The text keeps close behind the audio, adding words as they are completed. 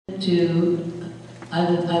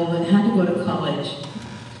had to go to college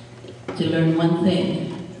to learn one thing.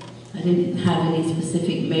 I didn't have any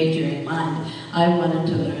specific major in mind. I wanted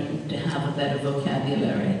to learn to have a better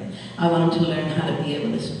vocabulary. I wanted to learn how to be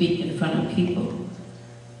able to speak in front of people,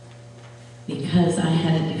 because I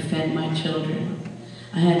had to defend my children.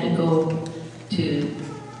 I had to go to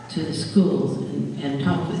the schools and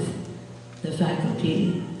talk with the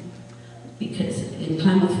faculty, because in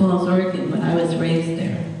Klamath Falls, Oregon, when I was raised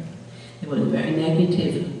there, it was very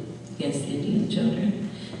negative against Indian children,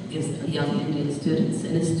 against young Indian students,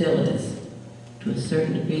 and it still is. To a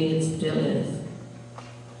certain degree, it still is.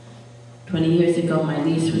 20 years ago, my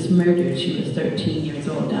niece was murdered. She was 13 years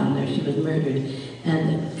old down there. She was murdered.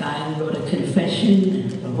 And the guy wrote a confession,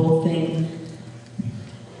 the whole thing.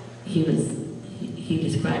 He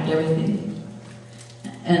described everything.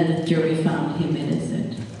 And the jury found him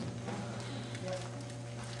innocent.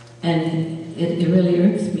 And it really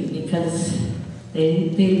irks me, because they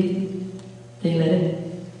let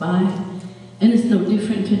it by. And it's no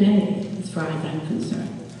different today, as far as I'm concerned.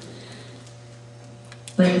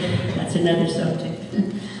 But that's another subject.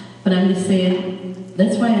 But I'm just saying,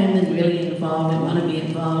 that's why I've been really involved. I want to be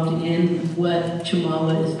involved in what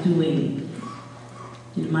Chemawa is doing.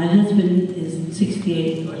 And my husband is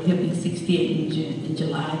 68, or he'll be 68 in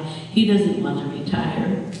July. He doesn't want to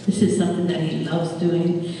retire. This is something that he loves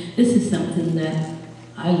doing. This is something that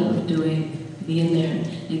I love doing, being there,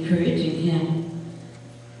 encouraging him.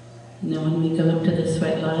 You know, when we go up to the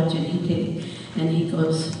sweat lodge and he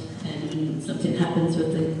goes, and when something happens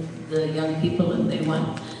with the young people and they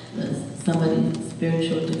want somebody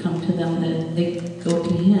spiritual to come to them, that they go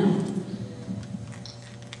to him.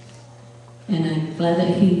 And I'm glad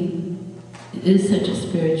that he is such a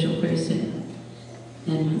spiritual person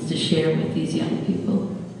and wants to share with these young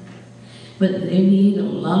people. But they need a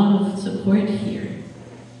lot of support here.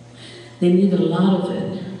 They need a lot of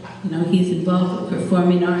it. You know, he's involved with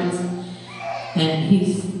performing arts, and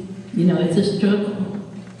he's, you know, it's a struggle.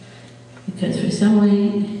 Because for some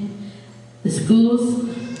way, the schools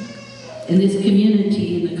in this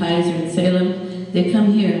community, in the Kaiser and Salem, they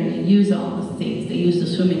come here and they use all the things. They use the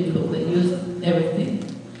swimming pool, they use everything.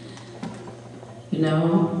 You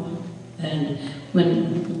know? And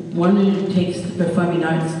when Warner takes the performing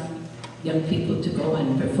arts young people to go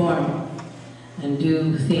and perform and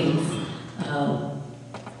do things,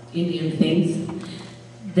 Indian things,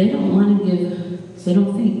 they don't want to give, they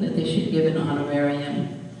don't think that they should give an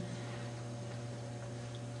honorarium.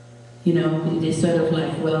 You know, they sort of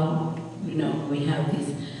like, well, you know, we have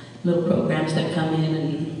these little programs that come in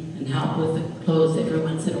and help with the clothes every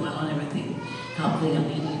once in a while and everything, help the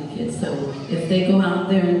young Indian kids. So if they go out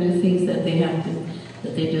there and do things that they have to,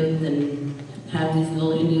 that they do, then have these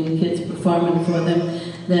little Indian kids performing for them,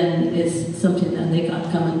 then it's something that they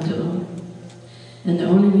got coming to them. And the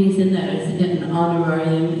only reason that is an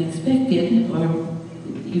honorarium expected or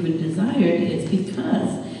even desired is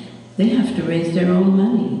because they have to raise their own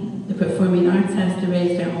money. The performing arts has to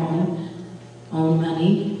raise their own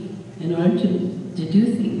money in order to do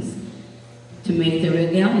things, to make their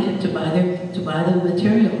regalia, to buy the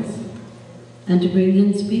materials, and to bring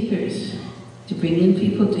in speakers, to bring in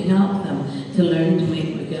people to help them to learn to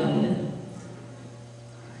make regalia,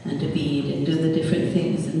 and to bead and do the different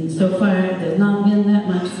things. And so far, there's not been that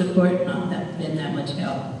much support, been that much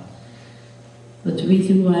help. But the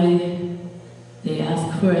reason why they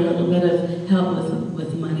ask for a little bit of help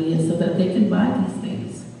with money is so that they can buy these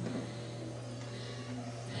things.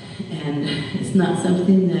 And it's not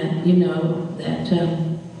something that, you know, that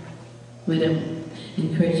we don't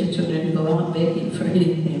encourage the children to go out begging for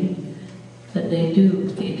anything. But they do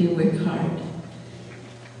work hard.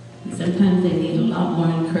 And sometimes they need a lot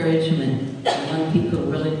more encouragement. The young people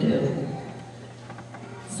really do.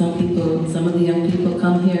 Some of the young people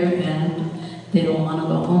come here and they don't want to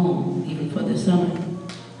go home, even for the summer.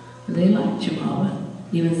 They like Chemawa.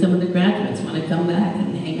 Even some of the graduates want to come back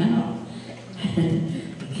and hang out.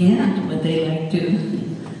 They can't, but they like to.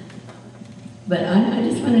 But I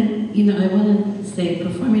just want to, you know, I want to say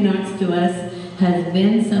performing arts to us has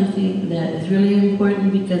been something that is really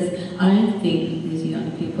important, because I think these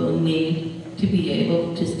young people need to be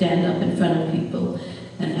able to stand up in front of people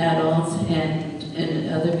and adults and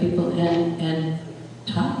other people and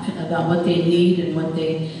talk about what they need and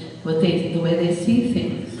the way they see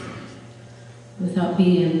things, without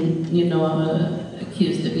being, you know,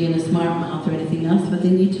 accused of being a smart mouth or anything else. But they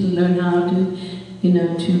need to learn how to, you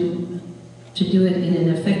know, to do it in an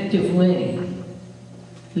effective way.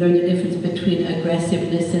 Learn the difference between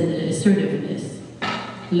aggressiveness and assertiveness.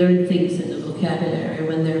 Learn things in the vocabulary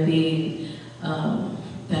when they're being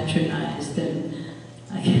patronized and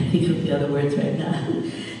I can't think of the other words right now.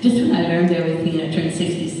 Just when I learned everything, I turned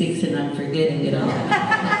 66 and I'm forgetting it all.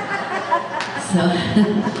 So,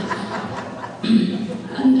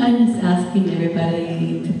 I'm just asking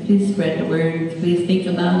everybody to please spread the word, please think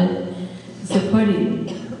about it, supporting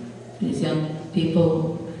these young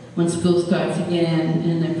people when school starts again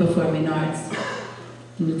and they're performing arts.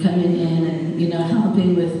 And coming in and,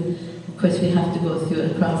 helping with, of course we have to go through a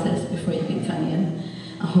process before you can come in,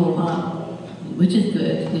 a whole lot, which is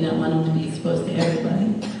good. We don't want them to be exposed to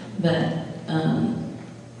everybody. But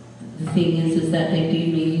the thing is that they do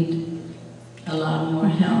need a lot more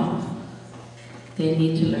help. They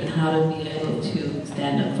need to learn how to be able to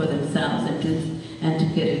stand up for themselves and to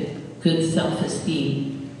get a good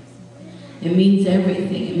self-esteem. It means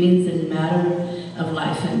everything. It means it's a matter of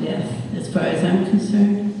life and death, as far as I'm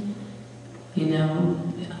concerned.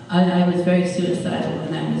 I was very suicidal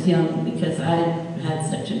when I was young because I had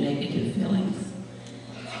such a negative feelings.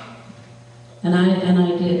 And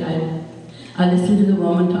I did. I listened to the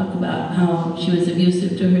woman talk about how she was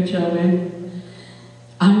abusive to her children.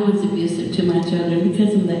 I was abusive to my children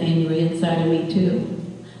because of the anger inside of me too.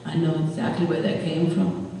 I know exactly where that came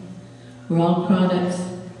from. We're all products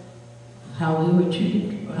of how we were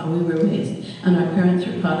treated, or how we were raised. And our parents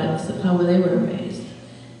were products of how they were raised.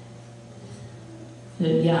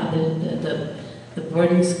 The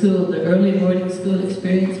boarding school, the early boarding school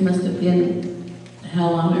experience must have been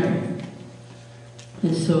hell on earth.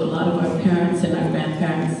 And so a lot of our parents and our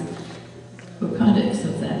grandparents were products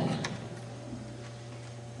of that.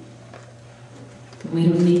 We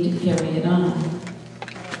don't need to carry it on.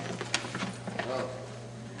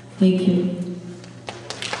 Thank you.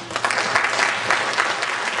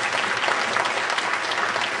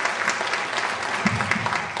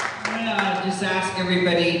 Just ask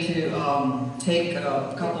everybody to take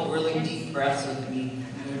a couple really deep breaths with me,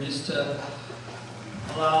 just to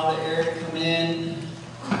allow the air to come in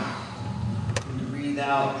and to breathe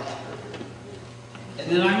out. And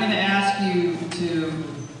then I'm going to ask you to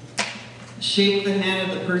shake the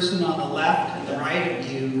hand of the person on the left and the right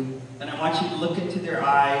of you, and I want you to look into their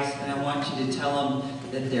eyes, and I want you to tell them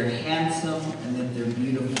that they're handsome and that they're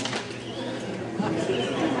beautiful.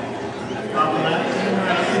 On the left and the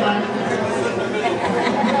right one.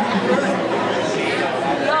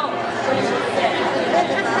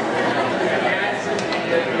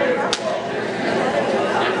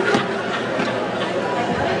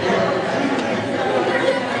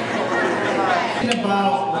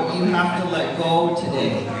 About what you have to let go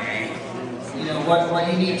today.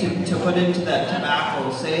 What you need to put into that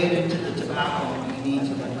tobacco. Say it into the tobacco what you need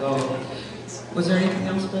to let go. Was there anything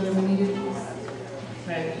else, brother, we needed?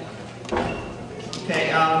 Okay.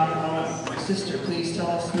 Okay, my sister, please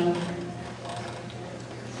tell us now.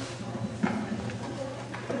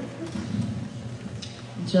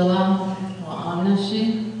 Jala wa'anashi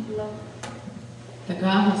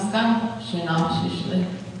tagahasta shinashishli.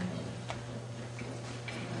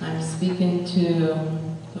 I'm speaking to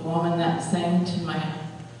the woman that sang to my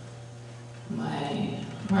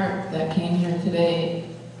heart that came here today,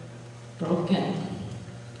 broken.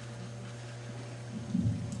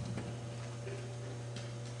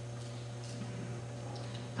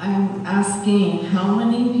 I'm asking how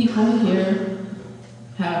many people here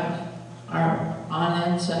are on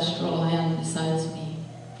ancestral land besides me?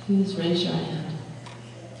 Please raise your hand.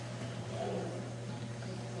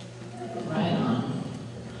 Right on.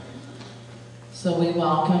 So we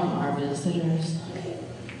welcome our visitors.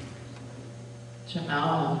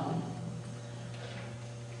 Chemawa.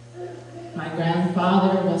 My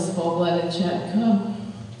grandfather was full-blooded Chetco,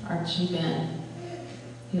 Archie Ben.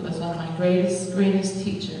 He was one of my greatest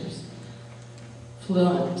teachers,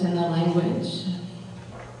 fluent in the language.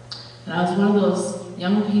 And I was one of those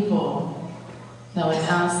young people that would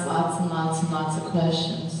ask lots and lots and lots of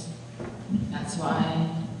questions. That's why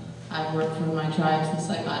I've worked for my tribe since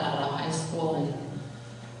I got out of high school in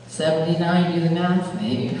 79, do the math,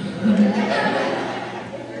 maybe.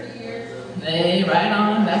 30 years. Hey, right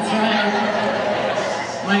on, that's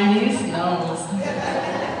right. My niece knows.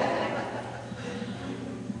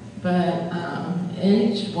 But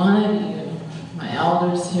each one of you, my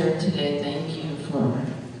elders here today, thank you for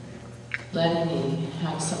letting me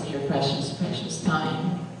have some of your precious, precious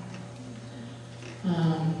time.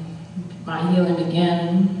 My healing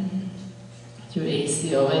began through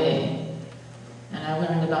ACOA, and I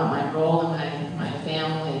learned about my role in my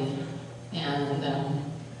family, and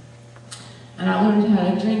I learned how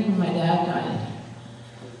to drink when my dad died.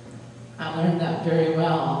 I learned that very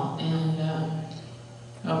well, and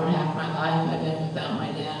over half my life I've been without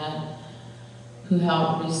my dad, who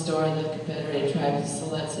helped restore the Confederate tribes of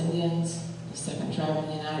Siletz Indians the second tribe in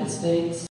the United States.